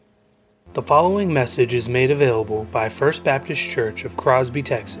The following message is made available by First Baptist Church of Crosby,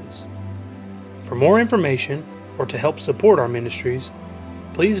 Texas. For more information or to help support our ministries,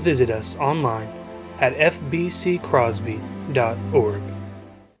 please visit us online at fbccrosby.org.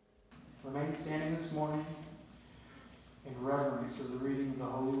 Remain standing this morning in reverence for the reading of the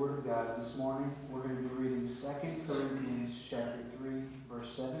Holy Word of God. This morning we're going to be reading 2 Corinthians chapter 3,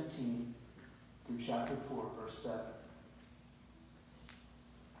 verse 17 through chapter 4, verse 7.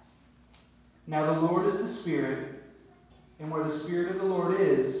 Now the Lord is the Spirit, and where the Spirit of the Lord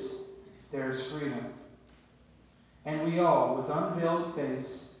is, there is freedom. And we all, with unveiled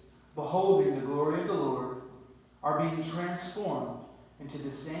face, beholding the glory of the Lord, are being transformed into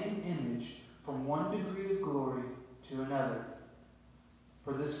the same image from one degree of glory to another.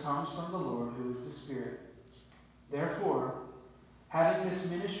 For this comes from the Lord, who is the Spirit. Therefore, having this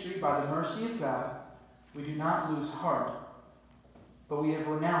ministry by the mercy of God, we do not lose heart, but we have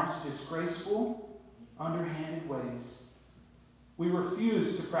renounced disgraceful, underhanded ways. We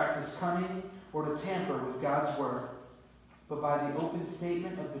refuse to practice cunning or to tamper with God's word, but by the open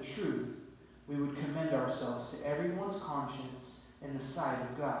statement of the truth, we would commend ourselves to everyone's conscience in the sight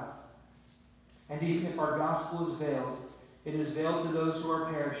of God. And even if our gospel is veiled, it is veiled to those who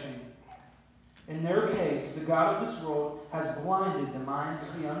are perishing. In their case, the God of this world has blinded the minds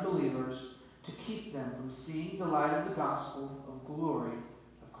of the unbelievers to keep them from seeing the light of the gospel of glory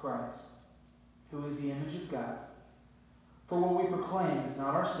of Christ, who is the image of God. For what we proclaim is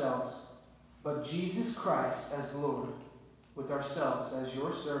not ourselves, but Jesus Christ as Lord, with ourselves as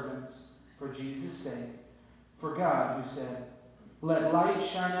your servants for Jesus' sake. For God, who said, "Let light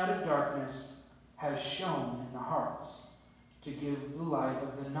shine out of darkness," has shone in the hearts to give the light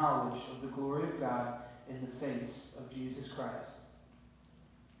of the knowledge of the glory of God in the face of Jesus Christ.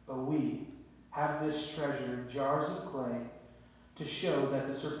 But we have this treasure in jars of clay to show that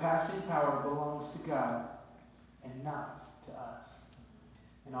the surpassing power belongs to God and not to us.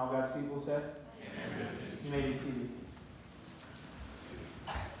 And all God's people said? Amen. You may be seated.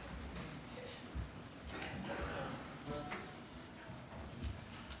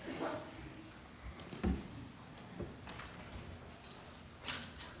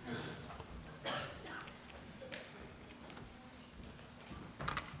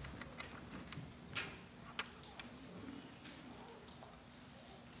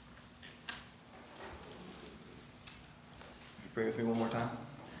 Pray with me one more time.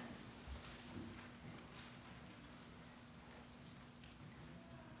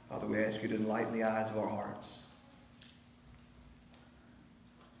 Father, we ask you to enlighten the eyes of our hearts.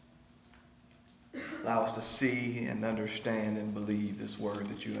 Allow us to see and understand and believe this word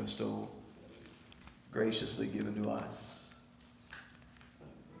that you have so graciously given to us.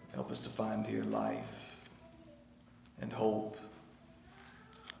 Help us to find here life and hope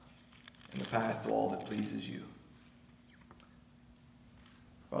and the path to all that pleases you.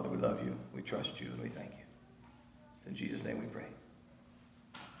 Father, we love you, we trust you, and we thank you. It's in Jesus' name we pray.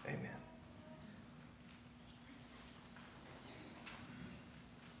 Amen.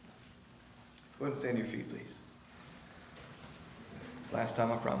 Go ahead and stand to your feet, please. Last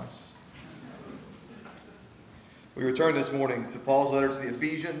time I promise. We return this morning to Paul's letter to the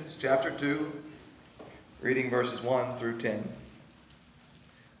Ephesians, chapter 2, reading verses 1 through 10.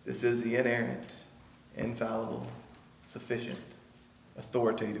 This is the inerrant, infallible, sufficient,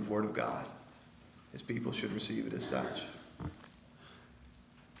 authoritative word of God. His people should receive it as such.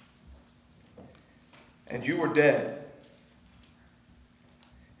 And you were dead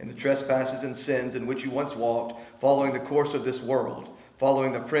in the trespasses and sins in which you once walked, following the course of this world,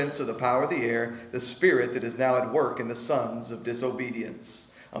 following the prince of the power of the air, the spirit that is now at work in the sons of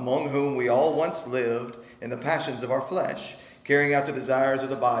disobedience, among whom we all once lived in the passions of our flesh, carrying out the desires of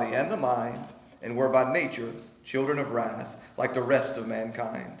the body and the mind, and were by nature children of wrath, like the rest of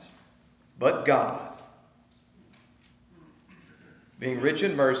mankind. But God, being rich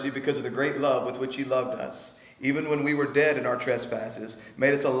in mercy because of the great love with which he loved us, even when we were dead in our trespasses,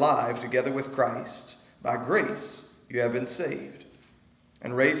 made us alive together with Christ. By grace you have been saved,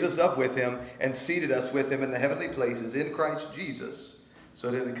 and raised us up with him, and seated us with him in the heavenly places in Christ Jesus,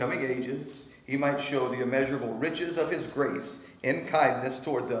 so that in the coming ages he might show the immeasurable riches of his grace in kindness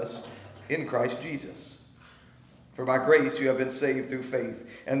towards us in Christ Jesus. For by grace you have been saved through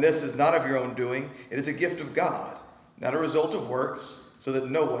faith, and this is not of your own doing, it is a gift of God, not a result of works, so that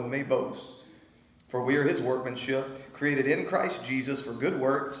no one may boast. For we are his workmanship, created in Christ Jesus for good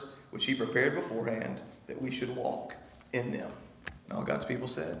works, which he prepared beforehand, that we should walk in them. And all God's people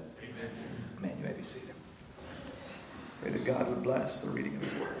said, Amen. Amen. You may be seated. Pray that God would bless the reading of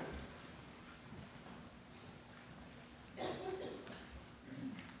his word.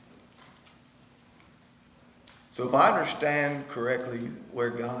 So if I understand correctly where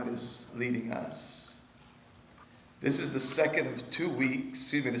God is leading us, this is the second of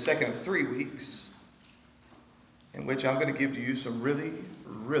 3 weeks in which I'm going to give to you some really,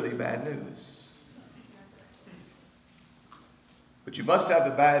 really bad news. But you must have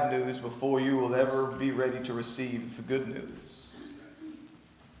the bad news before you will ever be ready to receive the good news.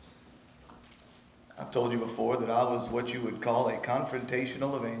 I've told you before that I was what you would call a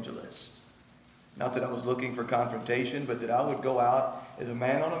confrontational evangelist. Not that I was looking for confrontation, but that I would go out as a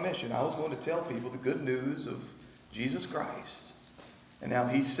man on a mission. I was going to tell people the good news of Jesus Christ and how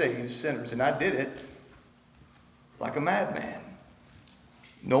he saves sinners. And I did it like a madman.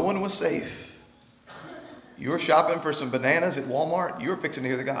 No one was safe. You were shopping for some bananas at Walmart, you were fixing to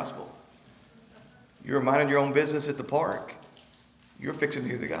hear the gospel. You were minding your own business at the park, you're fixing to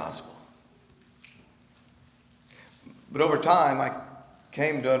hear the gospel. But over time, I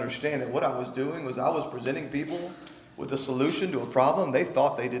came to understand that what I was doing was I was presenting people with a solution to a problem they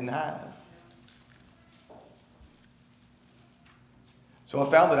thought they didn't have. So I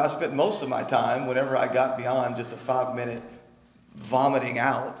found that I spent most of my time, whenever I got beyond just a 5-minute vomiting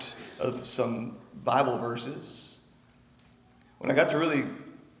out of some Bible verses, when I got to really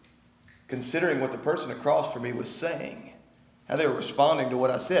considering what the person across from me was saying, how they were responding to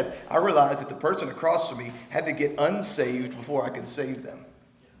what I said, I realized that the person across from me had to get unsaved before I could save them.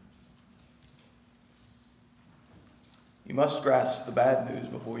 You must grasp the bad news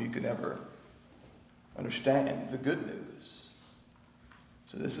before you can ever understand the good news.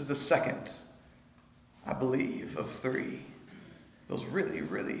 So this is the second, I believe, of 3. Those really,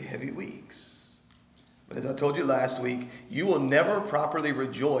 really heavy weeks. But as I told you last week, you will never properly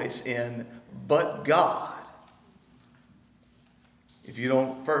rejoice in but God if you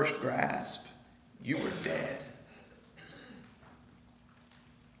don't first grasp you were dead.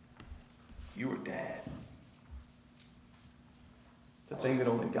 You were dead. It's a thing that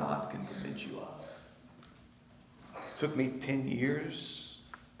only God can convince you of. It took me 10 years,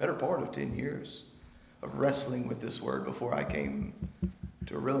 better part of 10 years, of wrestling with this word before I came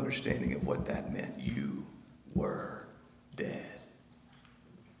to a real understanding of what that meant. You were dead.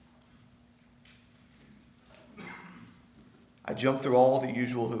 I jumped through all the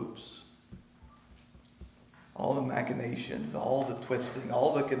usual hoops, all the machinations, all the twisting,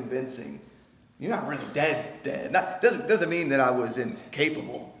 all the convincing. You're not really dead. Doesn't mean that I was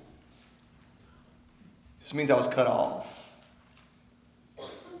incapable. Just means I was cut off.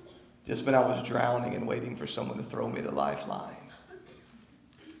 Just meant I was drowning and waiting for someone to throw me the lifeline.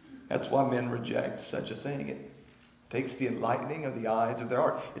 That's why men reject such a thing. It takes the enlightening of the eyes of their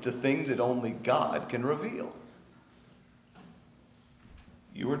heart. It's a thing that only God can reveal.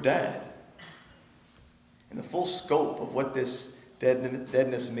 You were dead. And the full scope of what this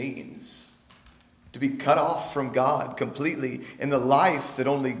deadness means, to be cut off from God completely in the life that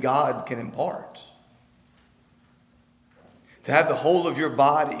only God can impart. To have the whole of your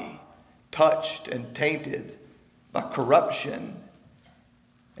body touched and tainted by corruption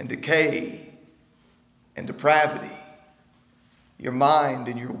and decay and depravity. Your mind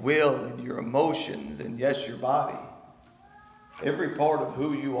and your will and your emotions and yes, your body. Every part of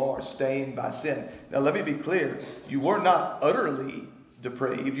who you are stained by sin. Now let me be clear. You were not utterly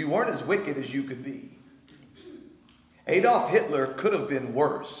depraved. You weren't as wicked as you could be. Adolf Hitler could have been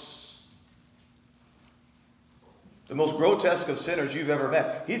worse. The most grotesque of sinners you've ever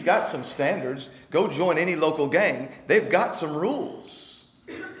met. He's got some standards. Go join any local gang. They've got some rules.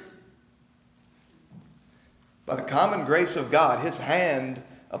 By the common grace of God, his hand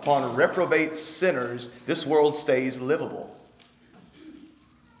upon reprobate sinners, this world stays livable.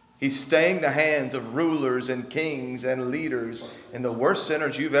 He's staying the hands of rulers and kings and leaders and the worst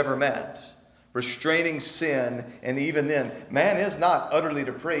sinners you've ever met, restraining sin. And even then, man is not utterly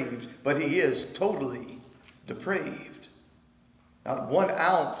depraved, but he is totally depraved. Not 1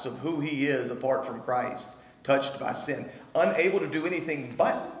 ounce of who he is apart from Christ, touched by sin, unable to do anything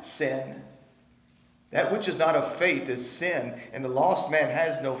but sin. That which is not of faith is sin, and the lost man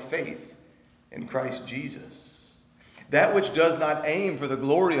has no faith in Christ Jesus. That which does not aim for the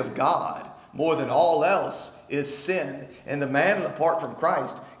glory of God more than all else is sin, and the man apart from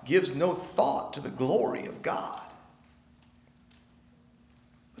Christ gives no thought to the glory of God.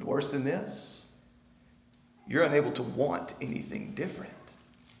 But worse than this, you're unable to want anything different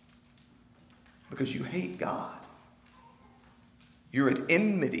because you hate God. You're at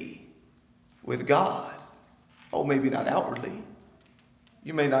enmity with God. Oh, maybe not outwardly.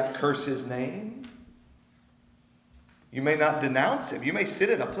 You may not curse his name. You may not denounce him. You may sit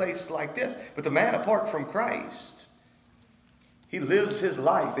in a place like this. But the man apart from Christ, he lives his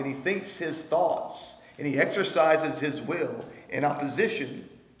life and he thinks his thoughts and he exercises his will in opposition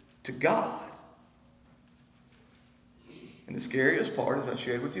to God. And the scariest part, as I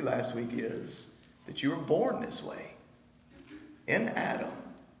shared with you last week, is that you were born this way, in Adam.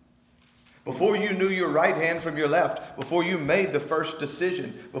 Before you knew your right hand from your left, before you made the first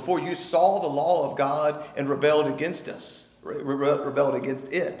decision, before you saw the law of God and rebelled against it,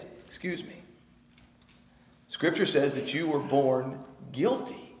 Scripture says that you were born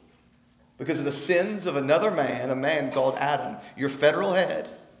guilty because of the sins of another man, a man called Adam, your federal head,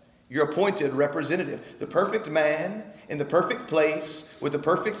 your appointed representative, the perfect man in the perfect place with the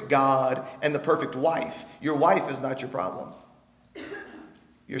perfect God and the perfect wife. Your wife is not your problem.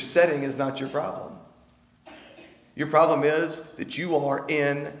 Your setting is not your problem. Your problem is that you are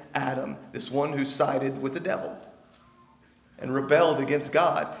in Adam, this one who sided with the devil and rebelled against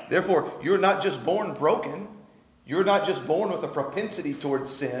God. Therefore, you're not just born broken. You're not just born with a propensity towards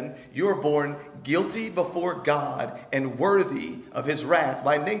sin. You're born guilty before God and worthy of his wrath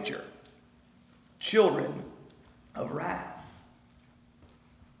by nature. Children of wrath.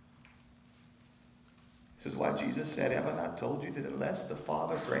 This is why Jesus said, have I not told you that unless the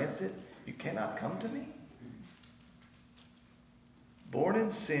Father grants it, you cannot come to me? Born in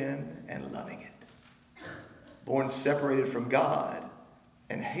sin and loving it. Born separated from God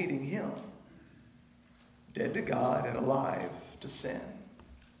and hating him. Dead to God and alive to sin.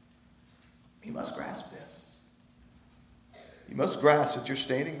 You must grasp this. You must grasp that your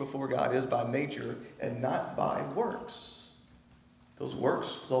standing before God is by nature and not by works. Those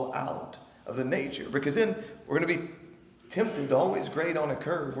works flow out of the nature. Because then we're going to be tempted to always grade on a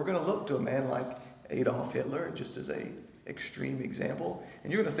curve. We're going to look to a man like Adolf Hitler, just as an extreme example,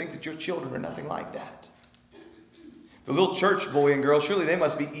 and you're going to think that your children are nothing like that. The little church boy and girl, surely they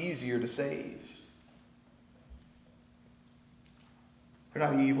must be easier to save. They're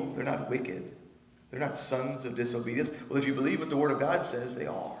not evil. They're not wicked. They're not sons of disobedience. Well, if you believe what the Word of God says, they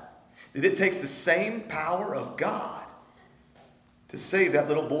are. That it takes the same power of God to save that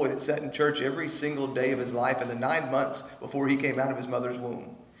little boy that sat in church every single day of his life in the 9 months before he came out of his mother's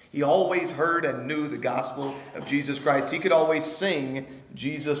womb. He always heard and knew the gospel of Jesus Christ. He could always sing,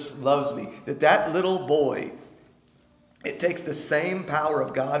 Jesus loves me. That little boy, it takes the same power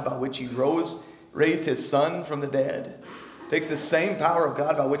of God by which he raised his son from the dead. It takes the same power of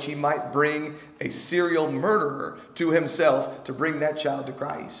God by which he might bring a serial murderer to himself to bring that child to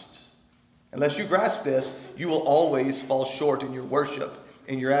Christ. Unless you grasp this, you will always fall short in your worship,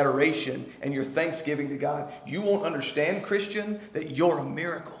 in your adoration, and your thanksgiving to God. You won't understand, Christian, that you're a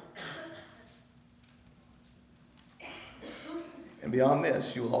miracle. And beyond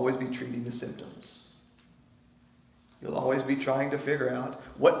this, you will always be treating the symptoms. You'll always be trying to figure out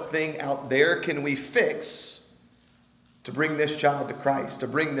what thing out there can we fix to bring this child to Christ, to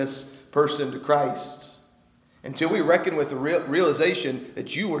bring this person to Christ. Until we reckon with the realization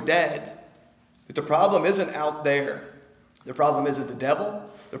that you were dead. That the problem isn't out there. The problem isn't the devil.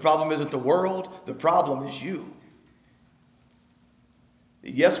 The problem isn't the world. The problem is you.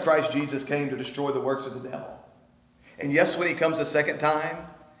 Yes, Christ Jesus came to destroy the works of the devil. And yes, when he comes a second time,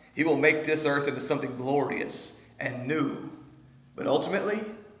 he will make this earth into something glorious and new. But ultimately,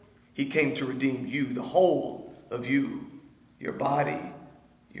 he came to redeem you, the whole of you. Your body,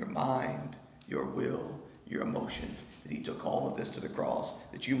 your mind, your will, your emotions. That he took all of this to the cross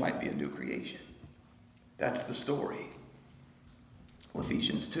that you might be a new creation. That's the story of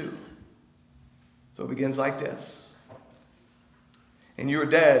Ephesians 2. So it begins like this. And you were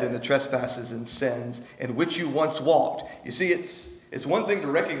dead in the trespasses and sins in which you once walked. You see, it's one thing to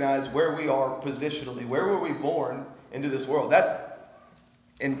recognize where we are positionally. Where were we born into this world? That,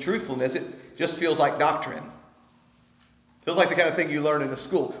 in truthfulness, it just feels like doctrine. Feels like the kind of thing you learn in a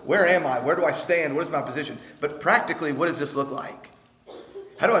school. Where am I? Where do I stand? What is my position? But practically, what does this look like?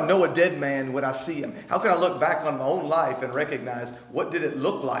 How do I know a dead man when I see him? How can I look back on my own life and recognize what did it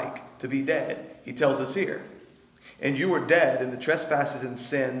look like to be dead? He tells us here. And you were dead in the trespasses and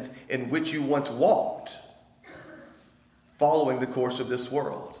sins in which you once walked, following the course of this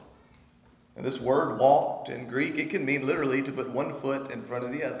world. And this word walked in Greek, it can mean literally to put one foot in front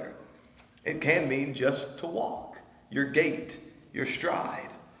of the other. It can mean just to walk, your gait, your stride.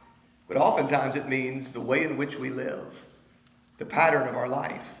 But oftentimes it means the way in which we live. The pattern of our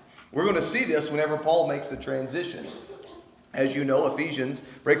life. We're going to see this whenever Paul makes the transition. As you know, Ephesians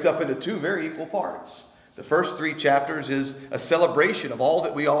breaks up into two very equal parts. The first 3 chapters is a celebration of all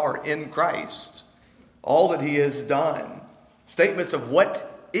that we are in Christ. All that he has done. Statements of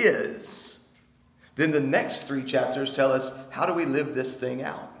what is. Then the next 3 chapters tell us how do we live this thing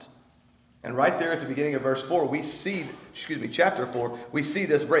out. And right there at the beginning of verse 4, chapter 4, we see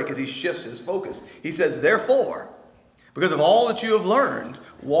this break as he shifts his focus. He says, therefore, because of all that you have learned,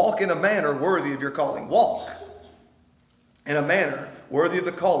 walk in a manner worthy of your calling. Walk in a manner worthy of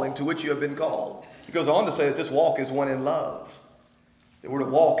the calling to which you have been called. He goes on to say that this walk is one in love. That we're to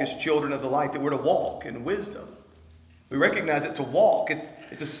walk as children of the light. That we're to walk in wisdom. We recognize that to walk,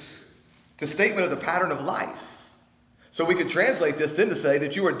 it's a statement of the pattern of life. So we could translate this then to say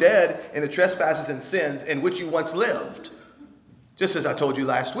that you are dead in the trespasses and sins in which you once lived. Just as I told you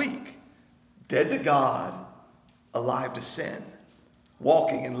last week. Dead to God, alive to sin.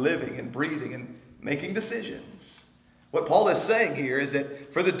 Walking and living and breathing and making decisions. What Paul is saying here is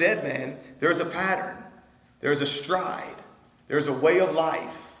that for the dead man, there is a pattern. There is a stride. There is a way of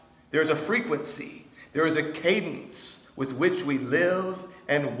life. There is a frequency. There is a cadence with which we live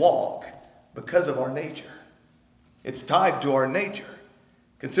and walk because of our nature. It's tied to our nature.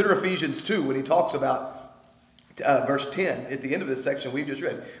 Consider Ephesians 2 when he talks about verse 10 at the end of this section we've just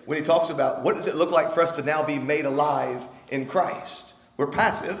read. When he talks about what does it look like for us to now be made alive in Christ. We're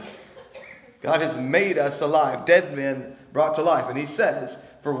passive. God has made us alive. Dead men brought to life. And he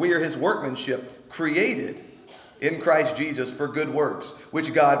says, for we are his workmanship created in Christ Jesus for good works,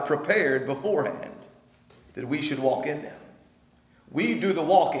 which God prepared beforehand, that we should walk in them. We do the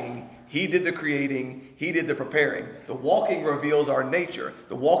walking. He did the creating. He did the preparing. The walking reveals our nature.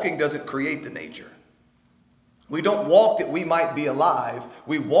 The walking doesn't create the nature. We don't walk that we might be alive.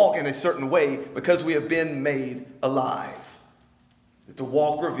 We walk in a certain way because we have been made alive. That the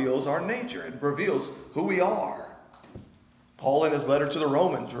walk reveals our nature. It reveals who we are. Paul in his letter to the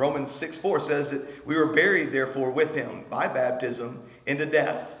Romans 6:4 says that we were buried therefore with him by baptism into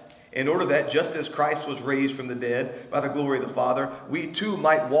death, in order that just as Christ was raised from the dead by the glory of the Father, we too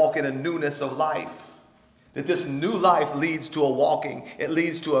might walk in a newness of life. That this new life leads to a walking. It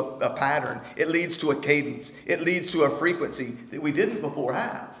leads to a pattern. It leads to a cadence. It leads to a frequency that we didn't before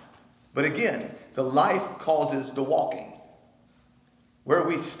have. But again, the life causes the walking. Where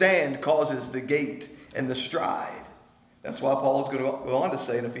we stand causes the gait and the stride. That's why Paul is going to go on to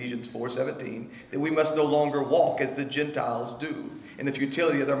say in Ephesians 4:17 that we must no longer walk as the Gentiles do in the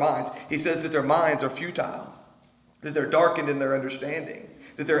futility of their minds. He says that their minds are futile, that they're darkened in their understanding,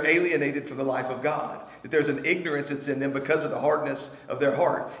 that they're alienated from the life of God, that there's an ignorance that's in them because of the hardness of their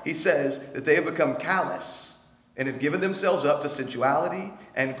heart. He says that they have become callous and have given themselves up to sensuality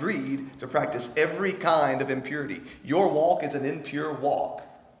and greed to practice every kind of impurity. Your walk is an impure walk.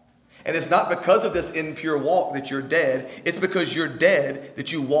 And it's not because of this impure walk that you're dead. It's because you're dead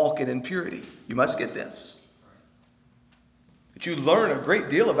that you walk in impurity. You must get this. That you learn a great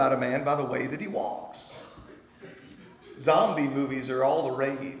deal about a man by the way that he walks. Zombie movies are all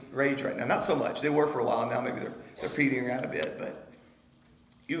the rage right now. Not so much. They were for a while. Now maybe they're petering out a bit. But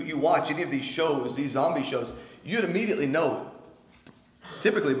you watch any of these shows, these zombie shows, you'd immediately know,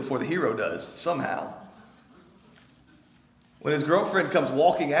 typically before the hero does, somehow. When his girlfriend comes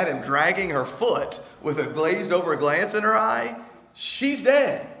walking at him, dragging her foot with a glazed over glance in her eye, she's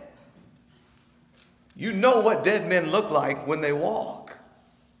dead. You know what dead men look like when they walk.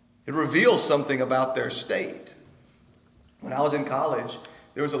 It reveals something about their state. When I was in college,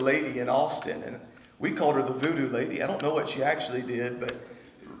 there was a lady in Austin, and we called her the voodoo lady. I don't know what she actually did, but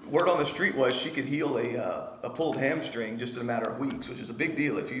word on the street was she could heal a pulled hamstring just in a matter of weeks, which is a big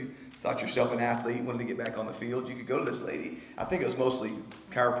deal. If you thought yourself an athlete, wanted to get back on the field, you could go to this lady. I think it was mostly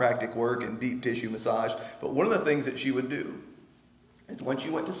chiropractic work and deep tissue massage. But one of the things that she would do is once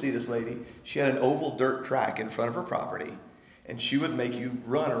you went to see this lady, she had an oval dirt track in front of her property, and she would make you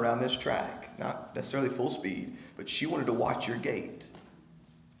run around this track. Not necessarily full speed, but she wanted to watch your gait.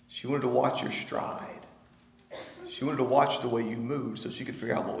 She wanted to watch your stride. She wanted to watch the way you moved so she could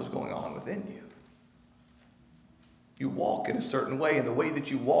figure out what was going on within you. You walk in a certain way, and the way that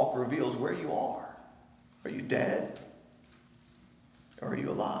you walk reveals where you are. Are you dead? Or are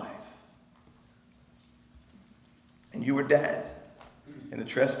you alive? And you were dead in the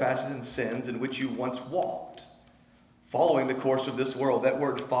trespasses and sins in which you once walked, following the course of this world. That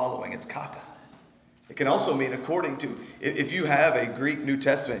word following, it's kata. It can also mean according to, if you have a Greek New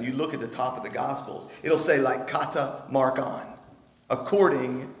Testament, you look at the top of the Gospels, it'll say like kata markon,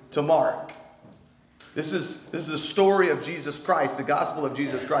 according to Mark. This is the story of Jesus Christ, the gospel of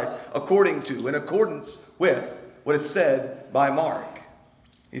Jesus Christ, according to, in accordance with what is said by Mark.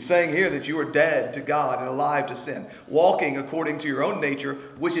 He's saying here that you are dead to God and alive to sin, walking according to your own nature,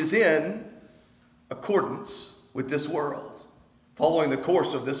 which is in accordance with this world, following the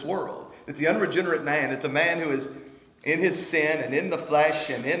course of this world. That the unregenerate man, it's a man who is in his sin and in the flesh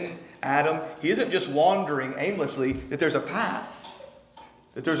and in Adam. He isn't just wandering aimlessly, that there's a path.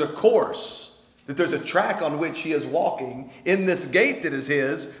 that there's a course, that there's a track on which he is walking in this gate that is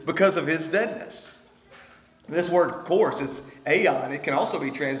his because of his deadness. This word course, it's aeon. It can also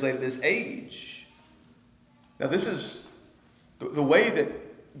be translated as age. Now this is the way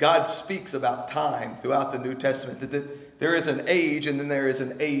that God speaks about time throughout the New Testament, that there is an age and then there is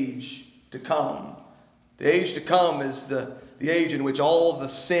an age to come. The age to come is the age in which all the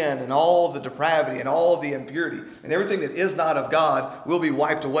sin and all the depravity and all the impurity and everything that is not of God will be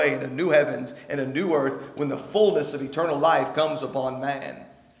wiped away in a new heavens and a new earth when the fullness of eternal life comes upon man.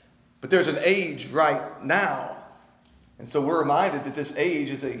 But there's an age right now. And so we're reminded that this age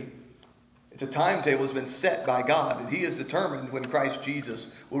is it's a timetable that's been set by God, that he has determined when Christ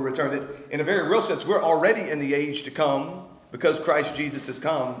Jesus will return. That in a very real sense, we're already in the age to come because Christ Jesus has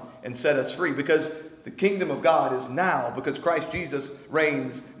come and set us free. Because the kingdom of God is now, because Christ Jesus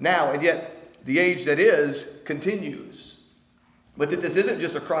reigns now. And yet the age that is continues. But that this isn't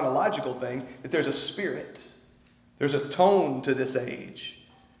just a chronological thing, that there's a spirit. There's a tone to this age.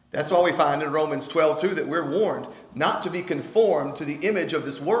 That's why we find in Romans 12:2 that we're warned not to be conformed to the image of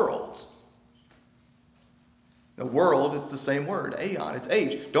this world. The world, it's the same word, aeon, it's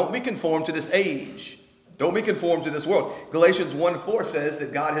age. Don't be conformed to this age. Don't be conformed to this world. Galatians 1:4 says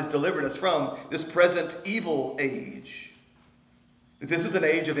that God has delivered us from this present evil age. That this is an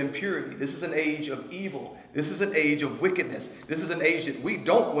age of impurity. This is an age of evil. This is an age of wickedness. This is an age that we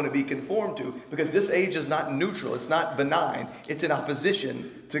don't want to be conformed to because this age is not neutral. It's not benign. It's in opposition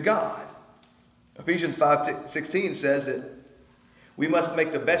to God. Ephesians 5:16 says that we must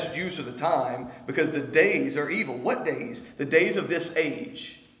make the best use of the time because the days are evil. What days? The days of this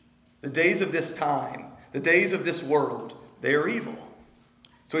age. The days of this time. The days of this world. They are evil.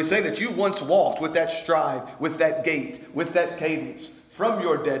 So he's saying that you once walked with that stride, with that gait, with that cadence. From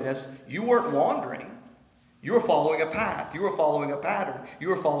your deadness, you weren't wandering. You were following a path. You were following a pattern. You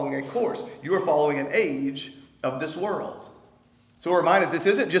were following a course. You were following an age of this world. So we're reminded this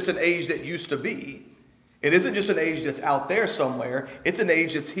isn't just an age that used to be. It isn't just an age that's out there somewhere. It's an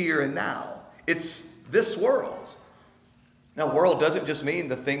age that's here and now. It's this world. Now, world doesn't just mean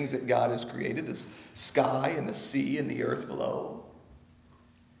the things that God has created, the sky and the sea and the earth below.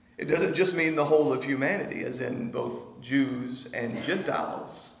 It doesn't just mean the whole of humanity, as in both Jews and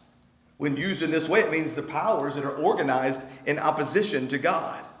Gentiles. When used in this way, it means the powers that are organized in opposition to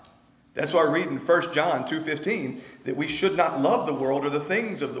God. That's why I read in 1 John 2:15 that we should not love the world or the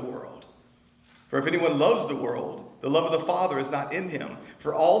things of the world. For if anyone loves the world, the love of the Father is not in him.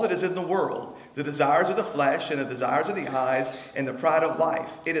 For all that is in the world, the desires of the flesh and the desires of the eyes and the pride of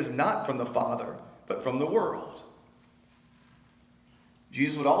life, it is not from the Father, but from the world.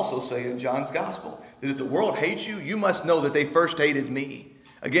 Jesus would also say in John's gospel that if the world hates you, you must know that they first hated me.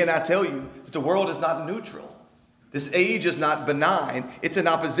 Again, I tell you that the world is not neutral. This age is not benign. It's in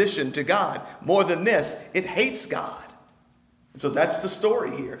opposition to God. More than this, it hates God. So that's the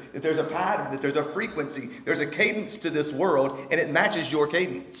story here, that there's a pattern, that there's a frequency, there's a cadence to this world, and it matches your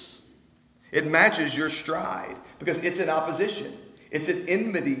cadence. It matches your stride because it's in opposition. It's in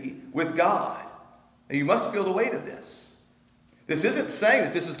enmity with God. And you must feel the weight of this. This isn't saying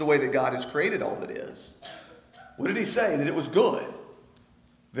that this is the way that God has created all that is. What did he say? That it was good,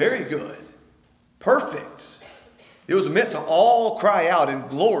 very good, perfect. It was meant to all cry out in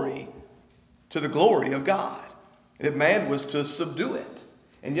glory to the glory of God. That man was to subdue it.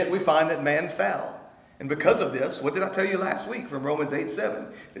 And yet we find that man fell. And because of this, what did I tell you last week from Romans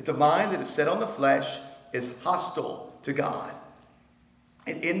 8:7? That the mind that is set on the flesh is hostile to God.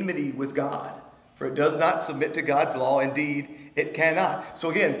 And enmity with God. For it does not submit to God's law. Indeed, it cannot. So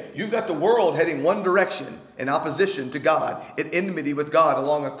again, you've got the world heading one direction in opposition to God. In enmity with God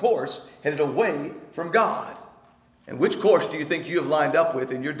along a course headed away from God. And which course do you think you have lined up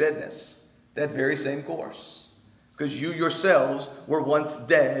with in your deadness? That very same course. Because you yourselves were once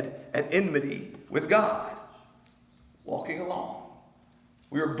dead at enmity with God, walking along.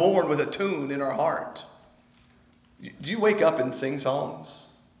 We were born with a tune in our heart. Do you wake up and sing songs?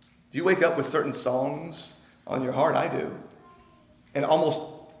 Do you wake up with certain songs on your heart? I do. And I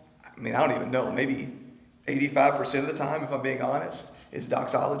don't even know, maybe 85% of the time, if I'm being honest, it's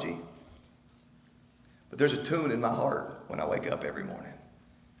doxology. But there's a tune in my heart when I wake up every morning.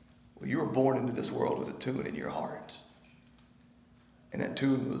 Well, you were born into this world with a tune in your heart. And that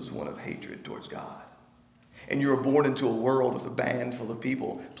tune was one of hatred towards God. And you were born into a world with a band full of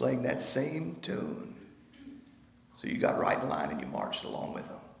people playing that same tune. So you got right in line and you marched along with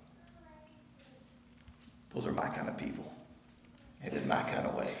them. Those are my kind of people. Headed my kind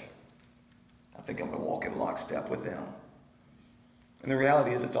of way. I think I'm going to walk in lockstep with them. And the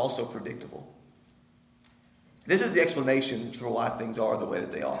reality is it's also predictable. This is the explanation for why things are the way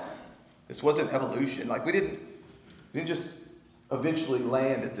that they are. This wasn't evolution. Like we didn't just eventually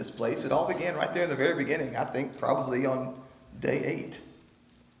land at this place. It all began right there in the very beginning. I think probably on day 8.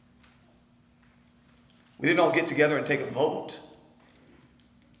 We didn't all get together and take a vote.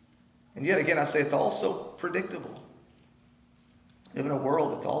 And yet again, I say it's all so predictable. We live in a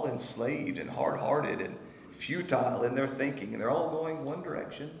world that's all enslaved and hard-hearted and futile in their thinking. And they're all going one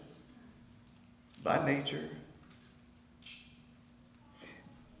direction by nature.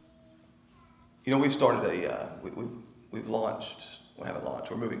 You know, we've started we've launched, we haven't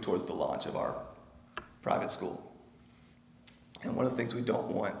launched, we're moving towards the launch of our private school. And one of the things we don't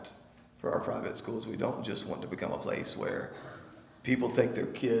want for our private schools, we don't just want to become a place where people take their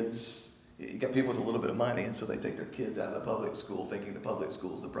kids, you got people with a little bit of money, and so they take their kids out of the public school thinking the public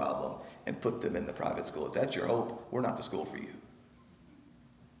school is the problem and put them in the private school. If that's your hope, we're not the school for you.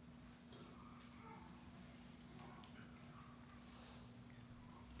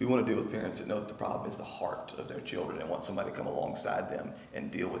 We want to deal with parents that know that the problem is the heart of their children and want somebody to come alongside them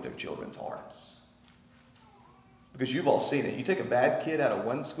and deal with their children's hearts. Because you've all seen it. You take a bad kid out of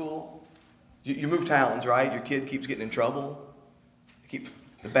one school, you move towns, right? Your kid keeps getting in trouble.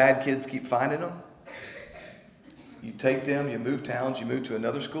 The bad kids keep finding them. You take them, you move towns, you move to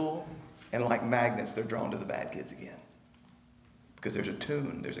another school, and like magnets, they're drawn to the bad kids again. Because there's a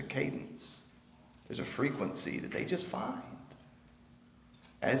tune, there's a cadence, there's a frequency that they just find.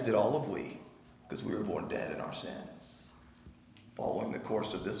 As did all of we, because we were born dead in our sins, following the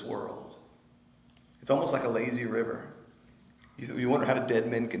course of this world. It's almost like a lazy river. You wonder how do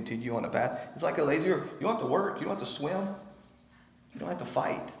dead men continue on a path? It's like a lazy river. You don't have to work. You don't have to swim. You don't have to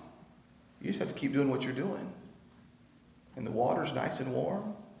fight. You just have to keep doing what you're doing. And the water's nice and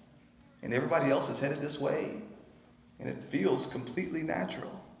warm. And everybody else is headed this way. And it feels completely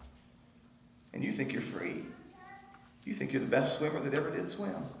natural. And you think you're free. You think you're the best swimmer that ever did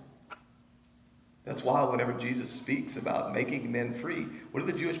swim. That's why whenever Jesus speaks about making men free, what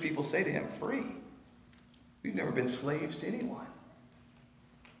do the Jewish people say to him? Free. We've never been slaves to anyone.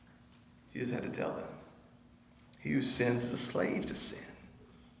 Jesus had to tell them, he who sins is a slave to sin.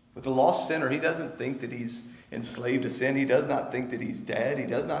 With the lost sinner, he doesn't think that he's enslaved to sin. He does not think that he's dead. He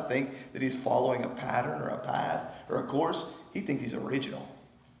does not think that he's following a pattern or a path or a course. He thinks he's original.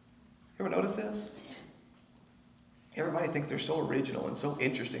 You ever notice this? Everybody thinks they're so original and so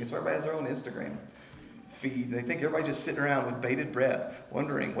interesting. So everybody has their own Instagram feed. They think everybody's just sitting around with bated breath,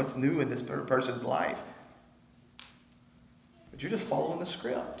 wondering what's new in this person's life. But you're just following the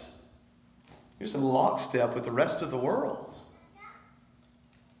script. You're just in lockstep with the rest of the world.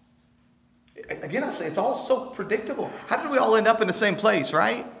 Again, I say it's all so predictable. How did we all end up in the same place,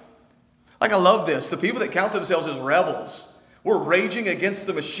 right? Like, I love this. The people that count themselves as rebels, we're raging against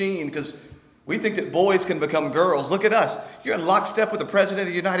the machine because we think that boys can become girls. Look at us. You're in lockstep with the President of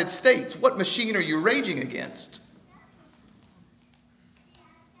the United States. What machine are you raging against?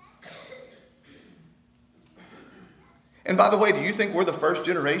 And by the way, do you think we're the first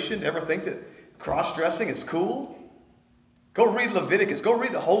generation to ever think that cross-dressing is cool? Go read Leviticus. Go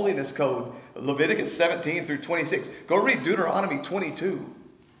read the Holiness Code, Leviticus 17 through 26. Go read Deuteronomy 22.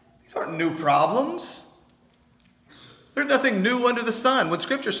 These aren't new problems. There's nothing new under the sun. When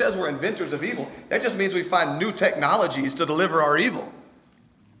Scripture says we're inventors of evil, that just means we find new technologies to deliver our evil.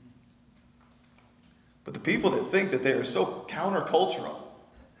 But the people that think that they are so countercultural,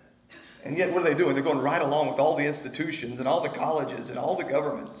 and yet what are they doing? They're going right along with all the institutions and all the colleges and all the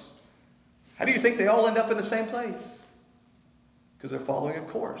governments. How do you think they all end up in the same place? Because they're following a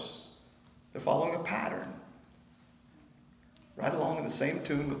course. They're following a pattern. Right along in the same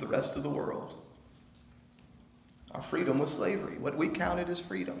tune with the rest of the world. Our freedom was slavery. What we counted as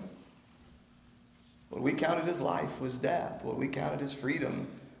freedom. What we counted as life was death. What we counted as freedom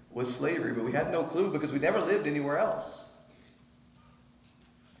was slavery. But we had no clue because we never lived anywhere else.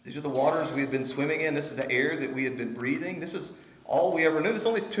 These are the waters we had been swimming in. This is the air that we had been breathing. This is all we ever knew. This is the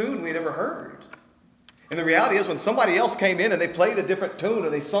only tune we had ever heard. And the reality is when somebody else came in and they played a different tune or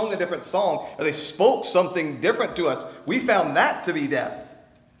they sung a different song or they spoke something different to us, we found that to be death.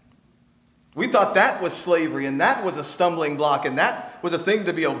 We thought that was slavery and that was a stumbling block and that was a thing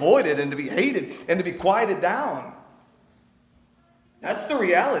to be avoided and to be hated and to be quieted down. That's the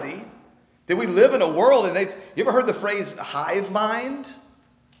reality. That we live in a world and you ever heard the phrase hive mind?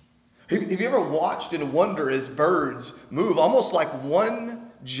 Have you ever watched and wonder as birds move almost like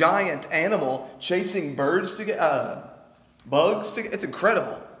one giant animal chasing bugs to get? It's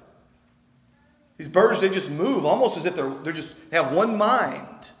incredible. These birds, they just move almost as if they have one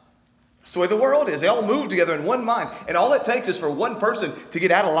mind. That's the way the world is. They all move together in one mind. And all it takes is for one person to get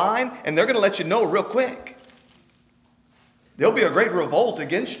out of line, and they're going to let you know real quick. There'll be a great revolt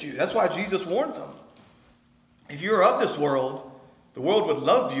against you. That's why Jesus warns them. If you are of this world, the world would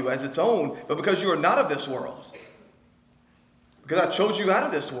love you as its own, but because you are not of this world, because I chose you out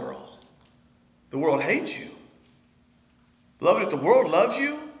of this world, the world hates you. Beloved, if the world loves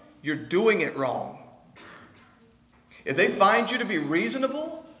you, you're doing it wrong. If they find you to be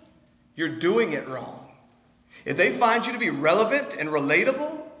reasonable, you're doing it wrong. If they find you to be relevant and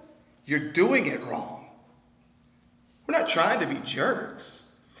relatable, you're doing it wrong. We're not trying to be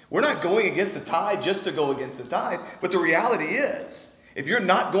jerks. We're not going against the tide just to go against the tide. But the reality is, if you're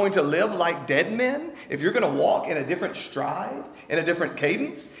not going to live like dead men, if you're going to walk in a different stride, in a different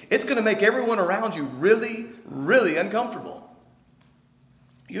cadence, it's going to make everyone around you really, really uncomfortable.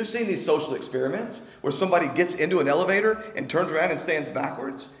 You've seen these social experiments where somebody gets into an elevator and turns around and stands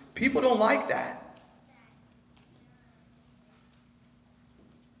backwards. People don't like that.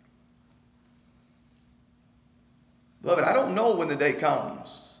 Beloved, I don't know when the day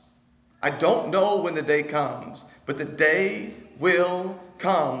comes. I don't know when the day comes, but the day will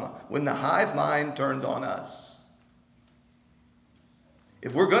come when the hive mind turns on us.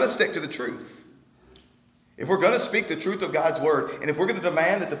 If we're going to stick to the truth, if we're going to speak the truth of God's word, and if we're going to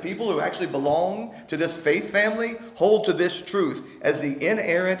demand that the people who actually belong to this faith family hold to this truth as the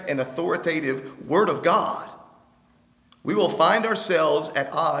inerrant and authoritative word of God, we will find ourselves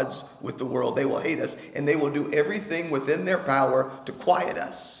at odds with the world. They will hate us, and they will do everything within their power to quiet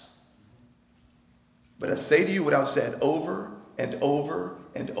us. But I say to you what I've said over and over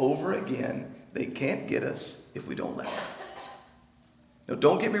and over again, they can't get us if we don't let them. Now,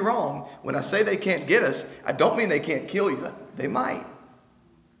 don't get me wrong. When I say they can't get us, I don't mean they can't kill you. They might.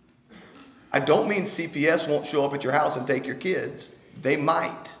 I don't mean CPS won't show up at your house and take your kids. They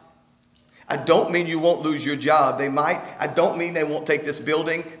might. I don't mean you won't lose your job. They might. I don't mean they won't take this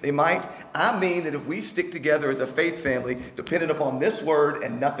building. They might. I mean that if we stick together as a faith family, dependent upon this word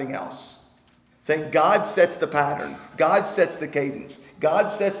and nothing else, saying God sets the pattern, God sets the cadence, God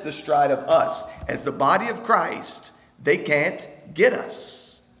sets the stride of us as the body of Christ, they can't get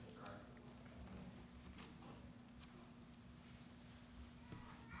us.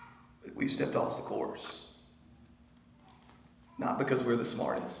 We stepped off the course. Not because we're the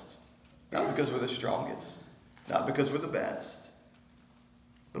smartest, not because we're the strongest, not because we're the best,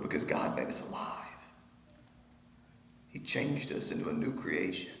 but because God made us alive. He changed us into a new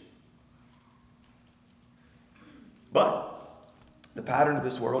creation. But the pattern of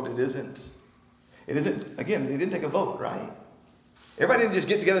this world, it isn't, again, they didn't take a vote, right? Everybody didn't just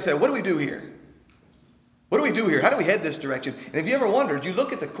get together and say, what do we do here? What do we do here? How do we head this direction? And if you ever wondered, you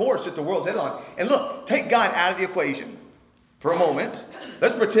look at the course that the world's headed on, and look, take God out of the equation for a moment.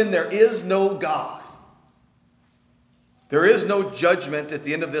 Let's pretend there is no God. There is no judgment at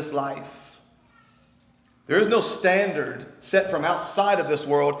the end of this life. There is no standard set from outside of this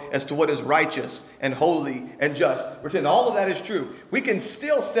world as to what is righteous and holy and just. Pretend all of that is true. We can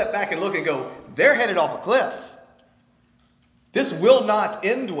still step back and look and go, they're headed off a cliff. This will not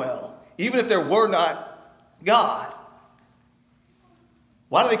end well, even if there were not God.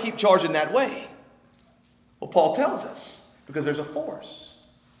 Why do they keep charging that way? Well, Paul tells us, because there's a force.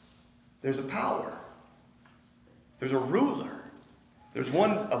 There's a power. There's a ruler. There's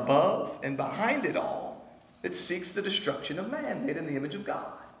one above and behind it all that seeks the destruction of man made in the image of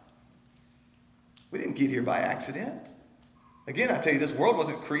God. We didn't get here by accident. Again, I tell you, this world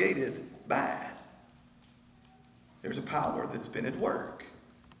wasn't created bad. There's a power that's been at work.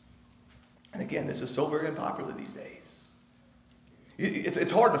 And again, this is so very unpopular these days.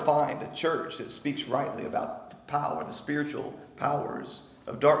 It's hard to find a church that speaks rightly about the power, the spiritual powers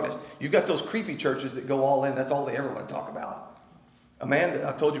of darkness. You've got those creepy churches that go all in. That's all they ever want to talk about. Amanda,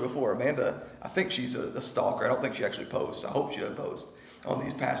 I've told you before, Amanda, I think she's a stalker. I don't think she actually posts. I hope she doesn't post on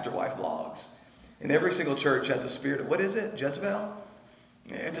these pastor wife blogs. And every single church has a spirit of, what is it, Jezebel?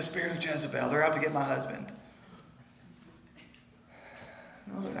 Yeah, it's a spirit of Jezebel. They're out to get my husband.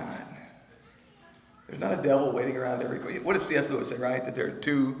 No, they're not. There's not a devil waiting around every... What does C.S. Lewis say, right? That there are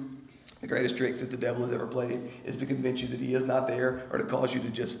the greatest tricks that the devil has ever played is to convince you that he is not there or to cause you to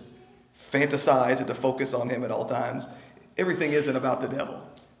just fantasize and to focus on him at all times. Everything isn't about the devil.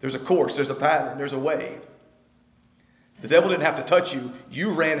 There's a course, there's a pattern, there's a way. The devil didn't have to touch you.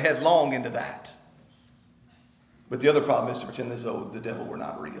 You ran headlong into that. But the other problem is to pretend as though the devil were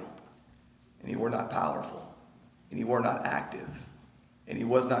not real. And he were not powerful. And he were not active. And he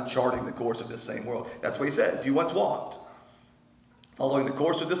was not charting the course of this same world. That's what he says. You once walked, following the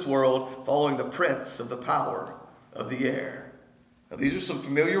course of this world, following the prince of the power of the air. Now, these are some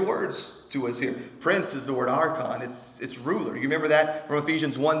familiar words to us here. Prince is the word archon. It's ruler. You remember that from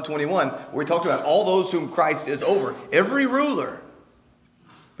Ephesians 1:21, where we talked about all those whom Christ is over. Every ruler.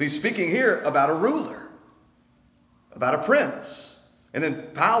 But he's speaking here about a ruler, about a prince. And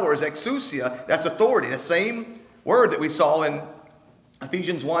then power is exousia. That's authority. The same word that we saw in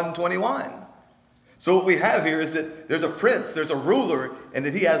Ephesians 1:21. So what we have here is that there's a prince, there's a ruler, and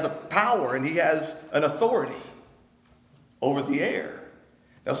that he has a power and he has an authority over the air.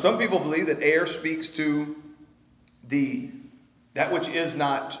 Now, some people believe that air speaks to that which is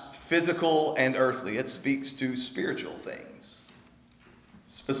not physical and earthly. It speaks to spiritual things,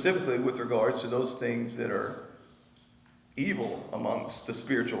 specifically with regards to those things that are evil amongst the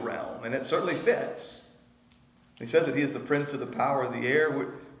spiritual realm. And it certainly fits. He says that he is the prince of the power of the air. We're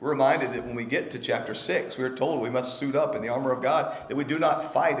reminded that when we get to chapter 6, we're told we must suit up in the armor of God, that we do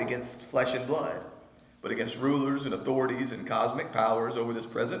not fight against flesh and blood, but against rulers and authorities and cosmic powers over this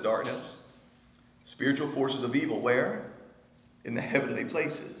present darkness, spiritual forces of evil. Where? In the heavenly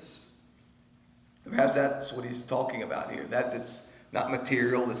places. Perhaps that's what he's talking about here. That's not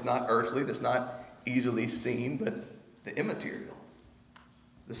material, that's not earthly, that's not easily seen, but the immaterial,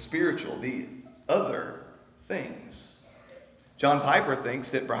 the spiritual, the other things. John Piper thinks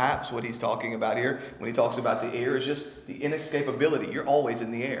that perhaps what he's talking about here, when he talks about the air, is just the inescapability. You're always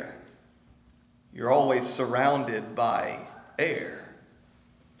in the air. You're always surrounded by air.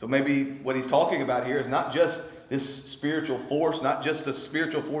 So maybe what he's talking about here is not just this spiritual force, not just the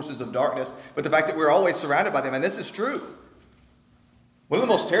spiritual forces of darkness, but the fact that we're always surrounded by them. And this is true. One of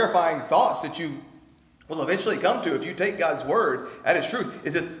the most terrifying thoughts that you will eventually come to if you take God's word at its truth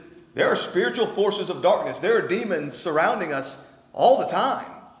is that there are spiritual forces of darkness. There are demons surrounding us all the time.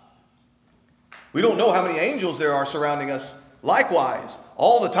 We don't know how many angels there are surrounding us likewise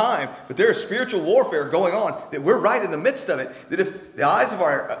all the time, but there is spiritual warfare going on, that we're right in the midst of it. That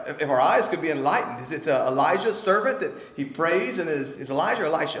if our eyes could be enlightened, is it Elijah's servant that he prays, and is Elijah or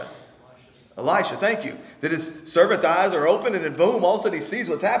Elisha? Elisha, thank you. That his servant's eyes are open, and then boom, all of a sudden he sees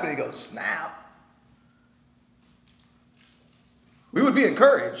what's happening. He goes, snap. We would be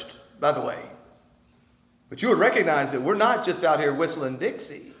encouraged, by the way. But you would recognize that we're not just out here whistling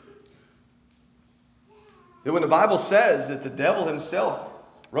Dixie. That when the Bible says that the devil himself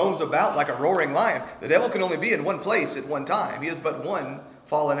roams about like a roaring lion, the devil can only be in one place at one time. He is but one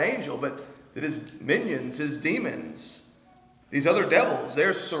fallen angel, but that his minions, his demons, these other devils,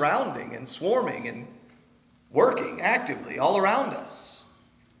 they're surrounding and swarming and working actively all around us.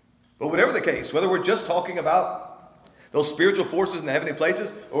 But whatever the case, whether we're just talking about those spiritual forces in the heavenly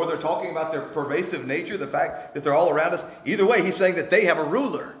places, or they're talking about their pervasive nature, the fact that they're all around us, either way, he's saying that they have a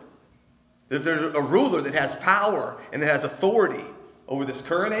ruler. That there's a ruler that has power and that has authority over this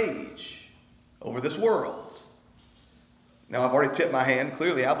current age, over this world. Now, I've already tipped my hand.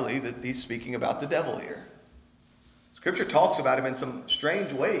 Clearly, I believe that he's speaking about the devil here. Scripture talks about him in some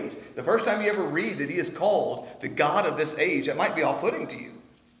strange ways. The first time you ever read that he is called the God of this age, that might be off-putting to you.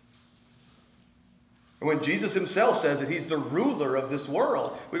 And when Jesus himself says that he's the ruler of this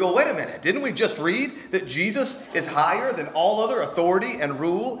world, we go, wait a minute, didn't we just read that Jesus is higher than all other authority and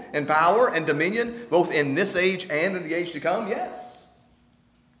rule and power and dominion, both in this age and in the age to come? Yes.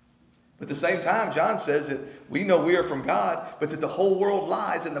 But at the same time, John says that we know we are from God, but that the whole world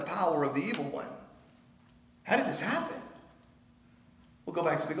lies in the power of the evil one. How did this happen? We'll go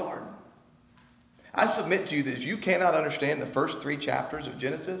back to the garden. I submit to you that if you cannot understand the first 3 chapters of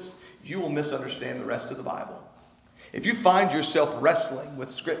Genesis, you will misunderstand the rest of the Bible. If you find yourself wrestling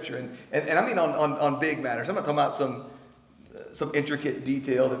with Scripture, and I mean on big matters, I'm not talking about some intricate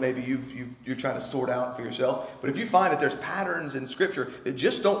detail that maybe you're trying to sort out for yourself, but if you find that there's patterns in Scripture that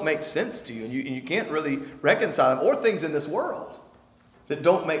just don't make sense to you, and you can't really reconcile them, or things in this world that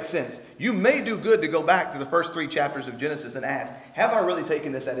don't make sense, you may do good to go back to the first 3 chapters of Genesis and ask, have I really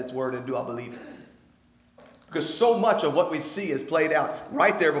taken this at its word, and do I believe it? Because so much of what we see is played out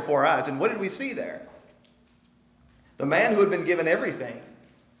right there before our eyes. And what did we see there? The man who had been given everything.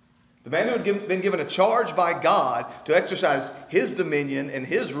 The man who had been given a charge by God to exercise his dominion and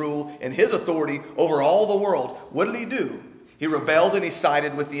his rule and his authority over all the world. What did he do? He rebelled and he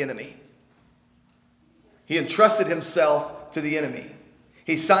sided with the enemy. He entrusted himself to the enemy.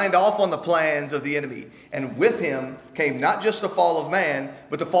 He signed off on the plans of the enemy. And with him came not just the fall of man,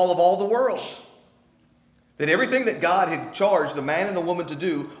 but the fall of all the world. That everything that God had charged the man and the woman to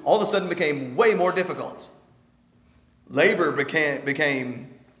do all of a sudden became way more difficult. Labor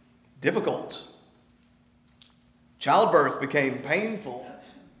became difficult. Childbirth became painful.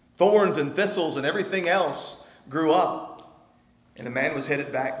 Thorns and thistles and everything else grew up. And the man was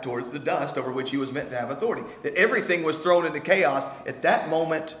headed back towards the dust over which he was meant to have authority. That everything was thrown into chaos at that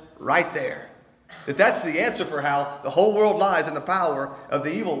moment right there. That's the answer for how the whole world lies in the power of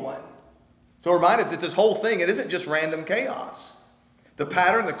the evil one. So we're reminded that this whole thing, it isn't just random chaos. The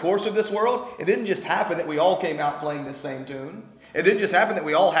pattern, the course of this world, it didn't just happen that we all came out playing this same tune. It didn't just happen that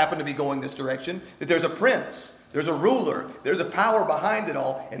we all happened to be going this direction. That there's a prince, there's a ruler, there's a power behind it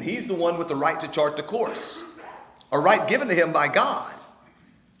all, and he's the one with the right to chart the course. A right given to him by God.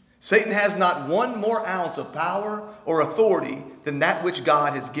 Satan has not one more ounce of power or authority than that which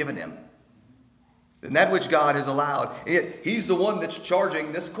God has given him. Than that which God has allowed. He's the one that's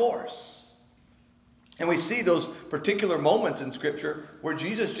charging this course. And we see those particular moments in Scripture where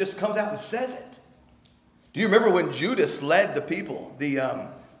Jesus just comes out and says it. Do you remember when Judas led the people,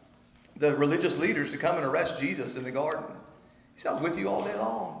 the religious leaders, to come and arrest Jesus in the garden? He said, I was with you all day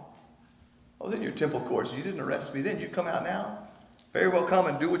long. I was in your temple courts. You didn't arrest me then. You've come out now. Very well, come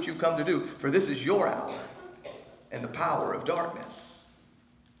and do what you've come to do. For this is your hour and the power of darkness.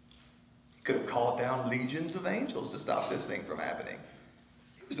 He could have called down legions of angels to stop this thing from happening.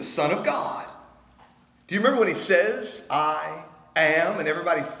 He was the Son of God. Do you remember when he says, I am, and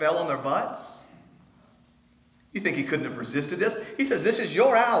everybody fell on their butts? You think he couldn't have resisted this? He says, this is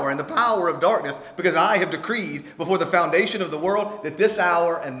your hour and the power of darkness, because I have decreed before the foundation of the world that this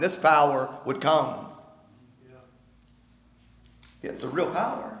hour and this power would come. Yeah, it's a real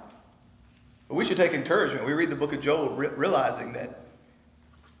power. But we should take encouragement. We read the book of Job realizing that,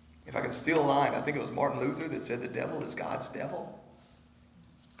 if I can steal a line, I think it was Martin Luther that said the devil is God's devil.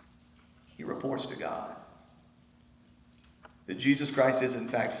 He reports to God that Jesus Christ is in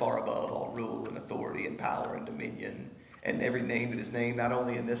fact far above all rule and authority and power and dominion and every name that is named, not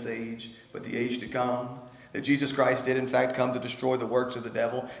only in this age, but the age to come. That Jesus Christ did in fact come to destroy the works of the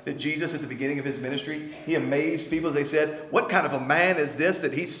devil. That Jesus at the beginning of his ministry, he amazed people as they said, what kind of a man is this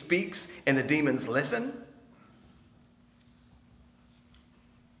that he speaks and the demons listen?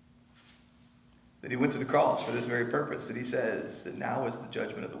 That he went to the cross for this very purpose. That he says that now is the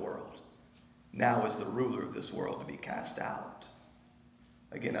judgment of the world. Now is the ruler of this world to be cast out.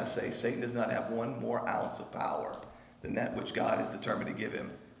 Again, I say, Satan does not have one more ounce of power than that which God has determined to give him.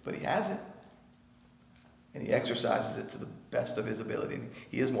 But he has it. And he exercises it to the best of his ability.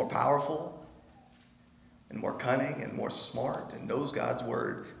 He is more powerful and more cunning and more smart and knows God's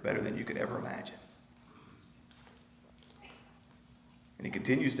word better than you could ever imagine. And he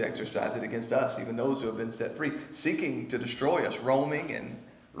continues to exercise it against us, even those who have been set free, seeking to destroy us, roaming and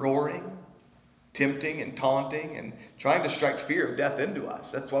roaring, tempting and taunting and trying to strike fear of death into us.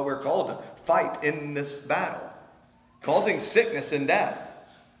 That's why we're called to fight in this battle, causing sickness and death.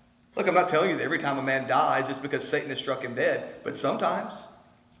 Look, I'm not telling you that every time a man dies it's because Satan has struck him dead, but sometimes,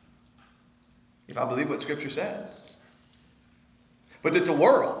 if I believe what Scripture says. But that the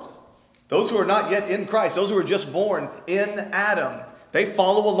world, those who are not yet in Christ, those who are just born in Adam, they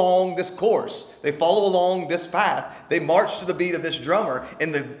follow along this course. They follow along this path. They march to the beat of this drummer.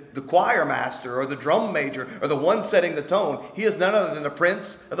 And the choir master or the drum major or the one setting the tone, he is none other than the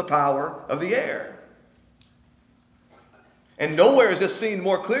prince of the power of the air. And nowhere is this seen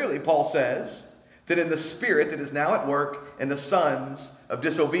more clearly, Paul says, than in the spirit that is now at work in the sons of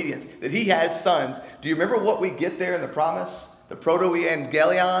disobedience. That he has sons. Do you remember what we get there in the promise? The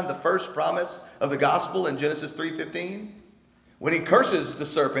proto-evangelion, the first promise of the gospel in Genesis 3:15? When he curses the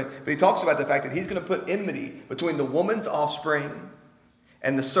serpent, but he talks about the fact that he's going to put enmity between the woman's offspring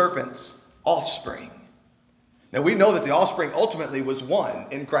and the serpent's offspring. Now we know that the offspring ultimately was one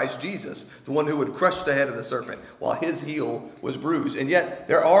in Christ Jesus, the one who would crush the head of the serpent while his heel was bruised. And yet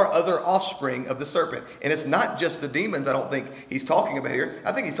there are other offspring of the serpent. And it's not just the demons I don't think he's talking about here.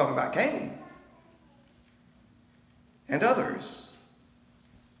 I think he's talking about Cain and others.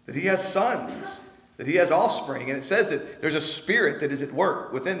 That he has sons. That he has offspring. And it says that there's a spirit that is at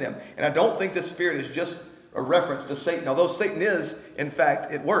work within them. And I don't think this spirit is just a reference to Satan. Although Satan is, in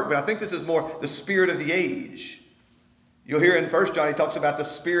fact, at work. But I think this is more the spirit of the age. You'll hear in 1 John, he talks about the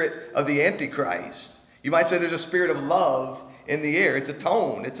spirit of the Antichrist. You might say there's a spirit of love in the air. It's a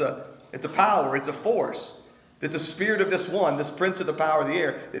tone. It's a power. It's a force. That the spirit of this one, this prince of the power of the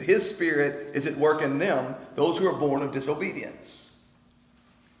air, that his spirit is at work in them, those who are born of disobedience.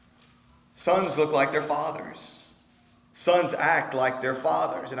 Sons look like their fathers. Sons act like their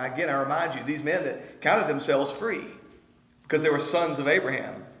fathers. And again, I remind you, these men that counted themselves free because they were sons of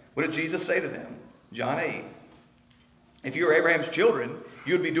Abraham. What did Jesus say to them? John 8. If you were Abraham's children,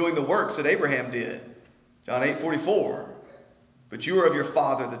 you would be doing the works that Abraham did. John 8:44. But you are of your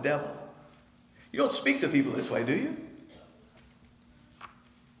father, the devil. You don't speak to people this way, do you?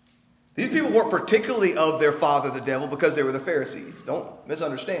 These people weren't particularly of their father, the devil, because they were the Pharisees. Don't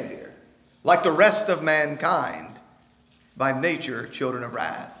misunderstand here. Like the rest of mankind, by nature, children of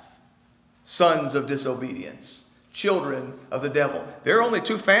wrath, sons of disobedience, children of the devil. There are only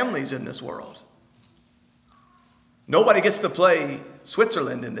two families in this world. Nobody gets to play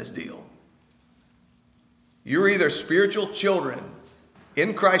Switzerland in this deal. You're either spiritual children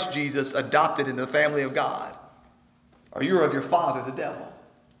in Christ Jesus, adopted into the family of God, or you're of your father, the devil.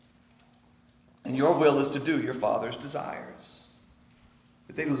 And your will is to do your father's desires.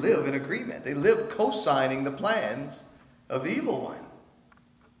 But they live in agreement. They live co-signing the plans of the evil one.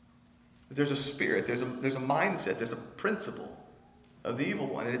 There's a spirit, there's a mindset, there's a principle of the evil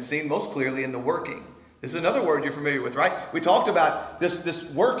one. And it's seen most clearly in the working. This is another word you're familiar with, right? We talked about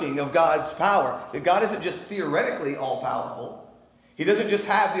this working of God's power. That God isn't just theoretically all-powerful. He doesn't just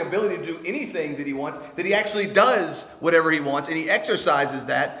have the ability to do anything that he wants. That he actually does whatever he wants. And he exercises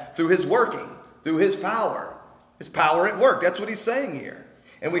that through his working, through his power. His power at work. That's what he's saying here.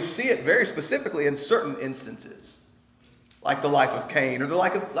 And we see it very specifically in certain instances. Like the life of Cain or the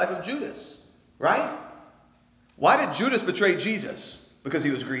life of Judas. Right? Why did Judas betray Jesus? Because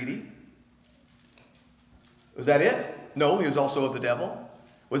he was greedy. Was that it? No, he was also of the devil.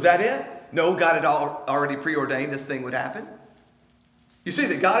 Was that it? No, God had already preordained this thing would happen. You see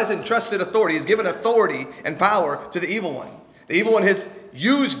that God has entrusted authority. He's given authority and power to the evil one. The evil one has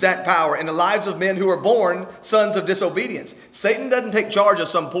used that power in the lives of men who are born sons of disobedience. Satan doesn't take charge of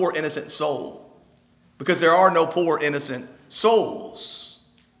some poor innocent soul, because there are no poor innocent souls.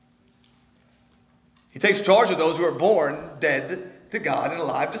 He takes charge of those who are born dead to God and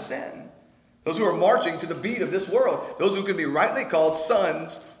alive to sin. Those who are marching to the beat of this world. Those who can be rightly called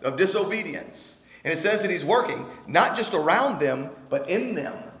sons of disobedience. And it says that he's working not just around them, but in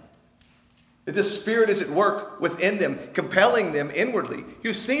them. That the Spirit is at work within them, compelling them inwardly.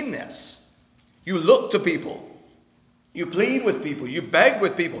 You've seen this. You look to people. You plead with people. You beg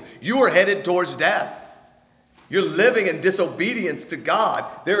with people. You are headed towards death. You're living in disobedience to God.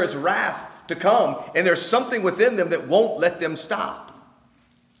 There is wrath to come. And there's something within them that won't let them stop.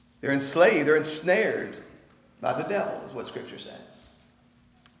 They're enslaved, they're ensnared by the devil, is what Scripture says.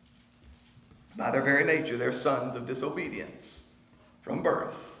 By their very nature, they're sons of disobedience from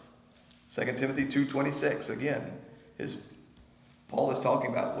birth. 2 Timothy 2:26, again, Paul is talking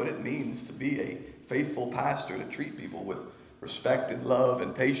about what it means to be a faithful pastor, to treat people with respect and love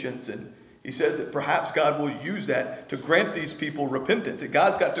and patience. And he says that perhaps God will use that to grant these people repentance. That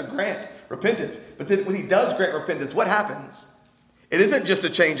God's got to grant repentance. But then when he does grant repentance, what happens? It isn't just a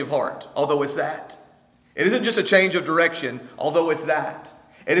change of heart, although it's that. It isn't just a change of direction, although it's that.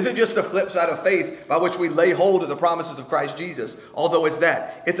 It isn't just the flip side of faith by which we lay hold of the promises of Christ Jesus, although it's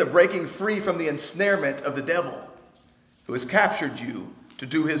that. It's a breaking free from the ensnarement of the devil who has captured you to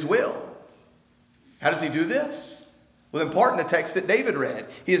do his will. How does he do this? Well, in part in the text that David read,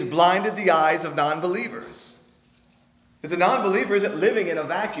 he has blinded the eyes of non-believers. Because the non-believer isn't living in a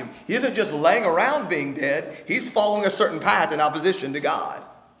vacuum. He isn't just laying around being dead. He's following a certain path in opposition to God.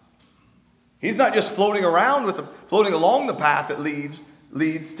 He's not just floating along the path that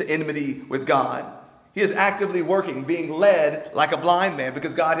leads to enmity with God. He is actively working, being led like a blind man,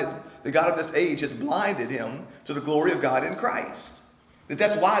 because the God of this age has blinded him to the glory of God in Christ.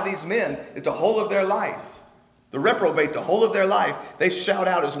 That's why these men, at the whole of their life, the reprobate, the whole of their life, they shout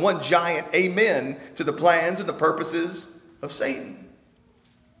out as one giant amen to the plans and the purposes of Satan.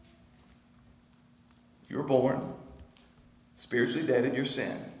 You were born spiritually dead in your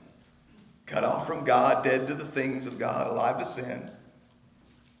sin, cut off from God, dead to the things of God, alive to sin,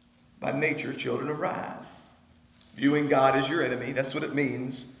 by nature children of wrath, viewing God as your enemy. That's what it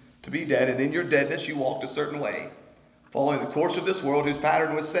means to be dead. And in your deadness you walked a certain way, following the course of this world, whose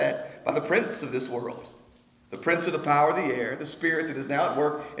pattern was set by the prince of this world, the prince of the power of the air, the spirit that is now at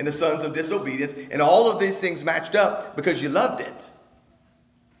work in the sons of disobedience. And all of these things matched up because you loved it.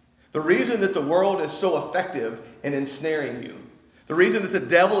 The reason that the world is so effective in ensnaring you, the reason that the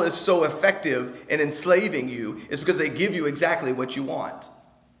devil is so effective in enslaving you, is because they give you exactly what you want.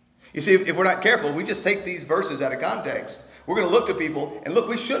 You see, if we're not careful, we just take these verses out of context. We're going to look to people, and look,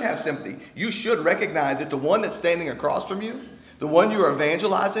 we should have sympathy. You should recognize that the one that's standing across from you, the one you are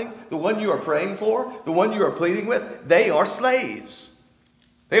evangelizing, the one you are praying for, the one you are pleading with, they are slaves.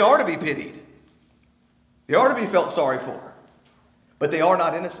 They are to be pitied. They are to be felt sorry for. But they are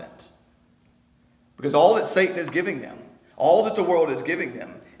not innocent. Because all that Satan is giving them, all that the world is giving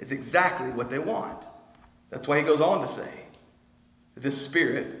them, is exactly what they want. That's why he goes on to say that this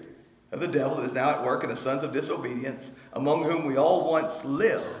spirit of the devil that is now at work in the sons of disobedience, among whom we all once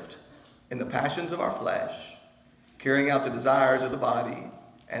lived in the passions of our flesh, carrying out the desires of the body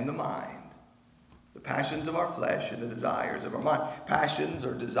and the mind. The passions of our flesh and the desires of our mind. Passions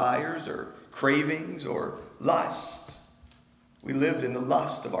or desires or cravings or lust. We lived in the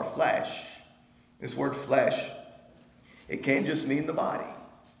lust of our flesh. This word flesh, it can't just mean the body.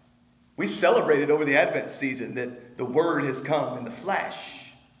 We celebrated over the Advent season that the Word has come in the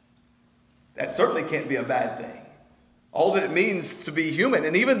flesh. That certainly can't be a bad thing. All that it means to be human,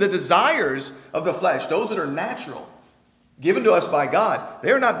 and even the desires of the flesh, those that are natural, given to us by God,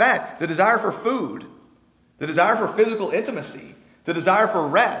 they are not bad. The desire for food, the desire for physical intimacy, the desire for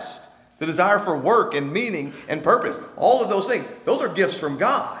rest, the desire for work and meaning and purpose, all of those things, those are gifts from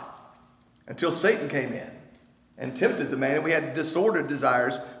God until Satan came in and tempted the man, and we had disordered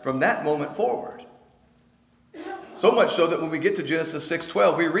desires from that moment forward. So much so that when we get to Genesis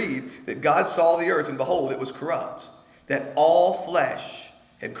 6:12, we read that God saw the earth, and behold, it was corrupt, that all flesh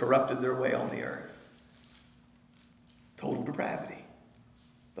had corrupted their way on the earth. Total depravity.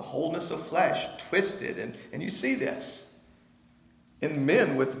 The wholeness of flesh twisted, and you see this in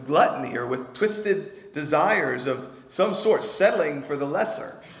men with gluttony or with twisted desires of some sort, settling for the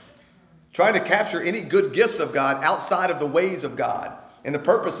lesser. Trying to capture any good gifts of God outside of the ways of God and the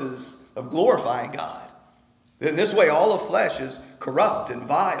purposes of glorifying God. In this way, all of flesh is corrupt and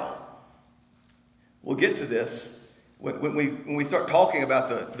vile. We'll get to this when we start talking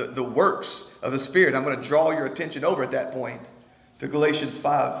about the works of the Spirit. I'm going to draw your attention over at that point to Galatians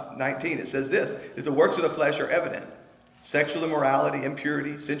 5:19. It says this, that the works of the flesh are evident. Sexual immorality,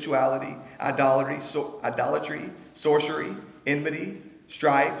 impurity, sensuality, idolatry, sorcery, enmity,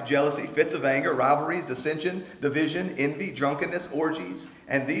 strife, jealousy, fits of anger, rivalries, dissension, division, envy, drunkenness, orgies,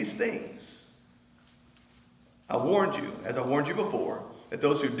 and these things. I warned you, as I warned you before, that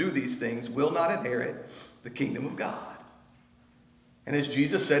those who do these things will not inherit the kingdom of God. And as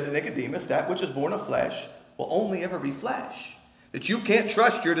Jesus said to Nicodemus, that which is born of flesh will only ever be flesh. That you can't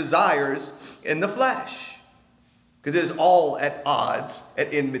trust your desires in the flesh, because it is all at odds,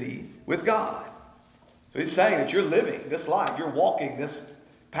 at enmity with God. So he's saying that you're living this life, you're walking this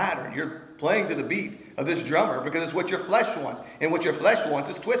pattern, you're playing to the beat of this drummer because it's what your flesh wants. And what your flesh wants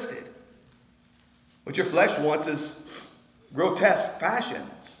is twisted. What your flesh wants is grotesque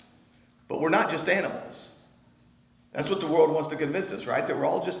passions. But we're not just animals. That's what the world wants to convince us, right? That we're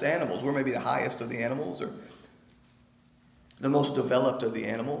all just animals. We're maybe the highest of the animals or the most developed of the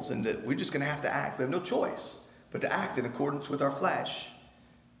animals, and that we're just going to have to act. We have no choice but to act in accordance with our flesh.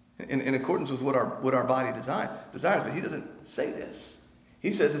 In accordance with what our body desires. But he doesn't say this.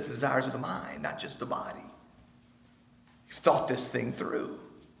 He says it's the desires of the mind, not just the body. You've thought this thing through.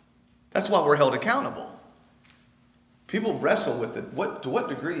 That's why we're held accountable. People wrestle with it. To what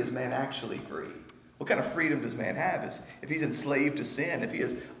degree is man actually free? What kind of freedom does man have if he's enslaved to sin, if he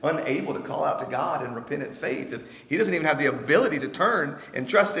is unable to call out to God in repentant faith, if he doesn't even have the ability to turn and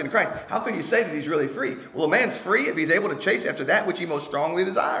trust in Christ? How can you say that he's really free? Well, a man's free if he's able to chase after that which he most strongly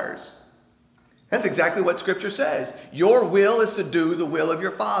desires. That's exactly what Scripture says. Your will is to do the will of your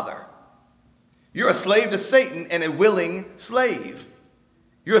Father. You're a slave to Satan and a willing slave.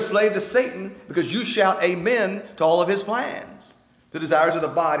 You're a slave to Satan because you shout amen to all of his plans, the desires of the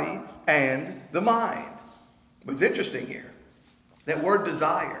body and the mind. But it's interesting here. That word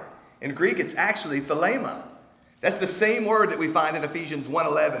desire, in Greek, it's actually thelema. That's the same word that we find in Ephesians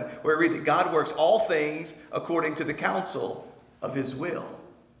 1:11, where we read that God works all things according to the counsel of his will,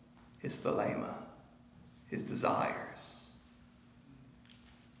 his thelema, his desires.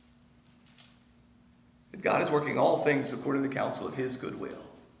 That God is working all things according to the counsel of his good will,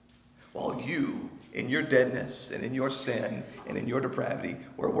 while you, in your deadness and in your sin and in your depravity,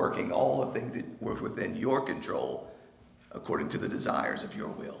 were working all the things that were within your control according to the desires of your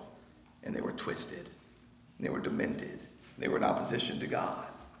will. And they were twisted. And they were demented. They were in opposition to God.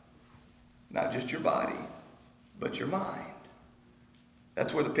 Not just your body, but your mind.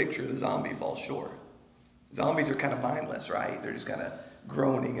 That's where the picture of the zombie falls short. Zombies are kind of mindless, right? They're just kind of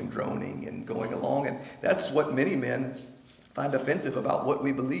groaning and droning and going along. And that's what many men find offensive about what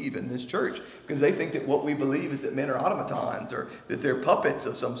we believe in this church, because they think that what we believe is that men are automatons or that they're puppets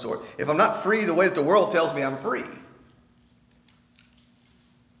of some sort. If I'm not free the way that the world tells me I'm free,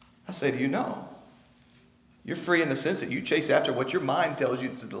 I say to you, no. You're free in the sense that you chase after what your mind tells you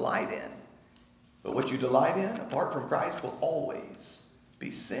to delight in. But what you delight in, apart from Christ, will always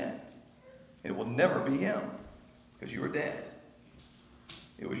be sin. It will never be him, because you are dead.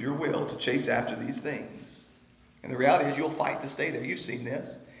 It was your will to chase after these things. And the reality is you'll fight to stay there. You've seen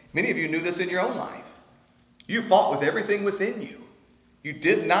this. Many of you knew this in your own life. You fought with everything within you. You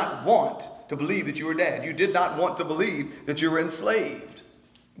did not want to believe that you were dead. You did not want to believe that you were enslaved.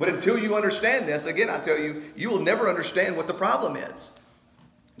 But until you understand this, again, I tell you, you will never understand what the problem is.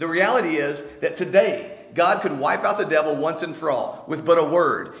 The reality is that today, God could wipe out the devil once and for all with but a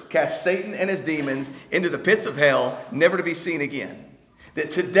word, cast Satan and his demons into the pits of hell, never to be seen again.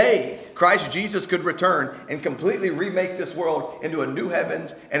 That today, Christ Jesus could return and completely remake this world into a new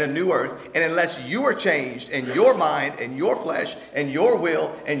heavens and a new earth. And unless you are changed in your mind and your flesh and your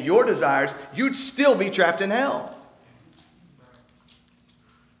will and your desires, you'd still be trapped in hell.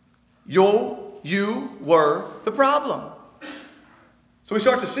 You were the problem. So we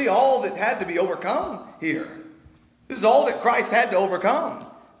start to see all that had to be overcome here. This is all that Christ had to overcome.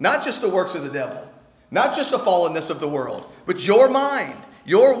 Not just the works of the devil. Not just the fallenness of the world. But your mind,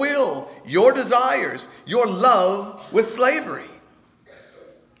 your will, your desires, your love with slavery.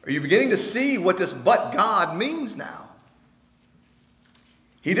 Are you beginning to see what this but God means now?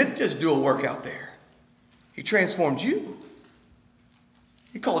 He didn't just do a work out there. He transformed you.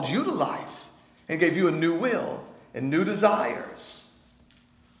 He called you to life and gave you a new will and new desires.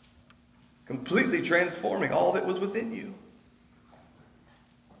 Completely transforming all that was within you.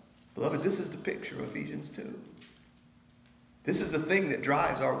 Beloved, this is the picture of Ephesians 2. This is the thing that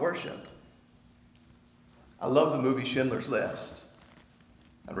drives our worship. I love the movie Schindler's List.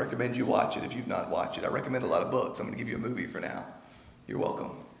 I'd recommend you watch it if you've not watched it. I recommend a lot of books. I'm going to give you a movie for now. You're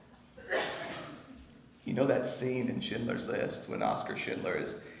welcome. You know that scene in Schindler's List when Oskar Schindler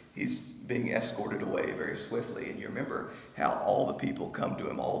he's being escorted away very swiftly, and you remember how all the people come to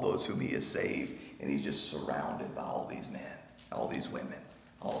him, all those whom he has saved, and he's just surrounded by all these men, all these women,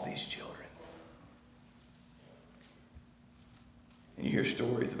 all these children. And you hear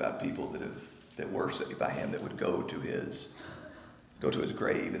stories about people that were saved by him that would go to his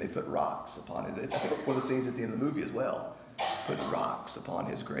grave, and they put rocks upon it. I think it's one of the scenes at the end of the movie as well. Put rocks upon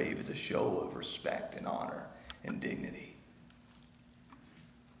his grave as a show of respect and honor and dignity.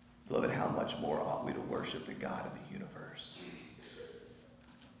 Beloved, how much more ought we to worship the God of the universe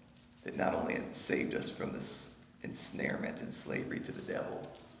that not only saved us from this ensnarement and slavery to the devil,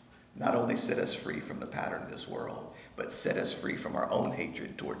 not only set us free from the pattern of this world, but set us free from our own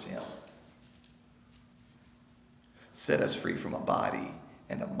hatred towards him. Set us free from a body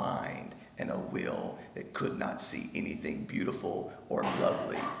and a mind and a will that could not see anything beautiful or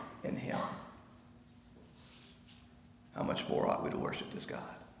lovely in him. How much more ought we to worship this God?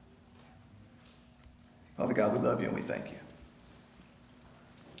 Father God, we love you and we thank you.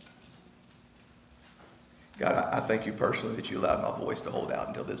 God, I thank you personally that you allowed my voice to hold out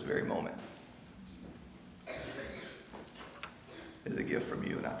until this very moment. It's a gift from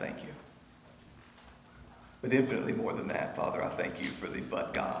you, and I thank you. But infinitely more than that, Father, I thank you for the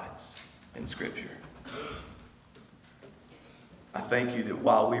but gods in Scripture. I thank you that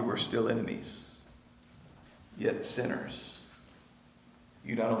while we were still enemies, yet sinners,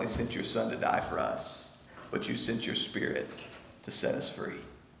 you not only sent your Son to die for us, but you sent your Spirit to set us free.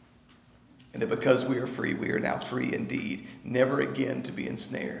 And that because we are free, we are now free indeed, never again to be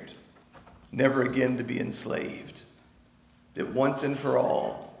ensnared, never again to be enslaved. That once and for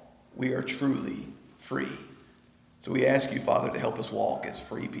all, we are truly free. So we ask you, Father, to help us walk as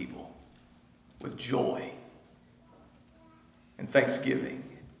free people with joy and thanksgiving,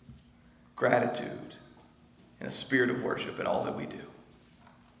 gratitude, and a spirit of worship in all that we do.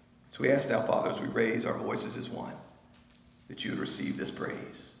 So we ask now, Father, as we raise our voices as one, that you would receive this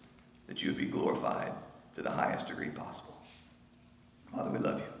praise, that you would be glorified to the highest degree possible. Father, we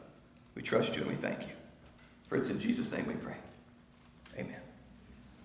love you. We trust you and we thank you. For it's in Jesus' name we pray.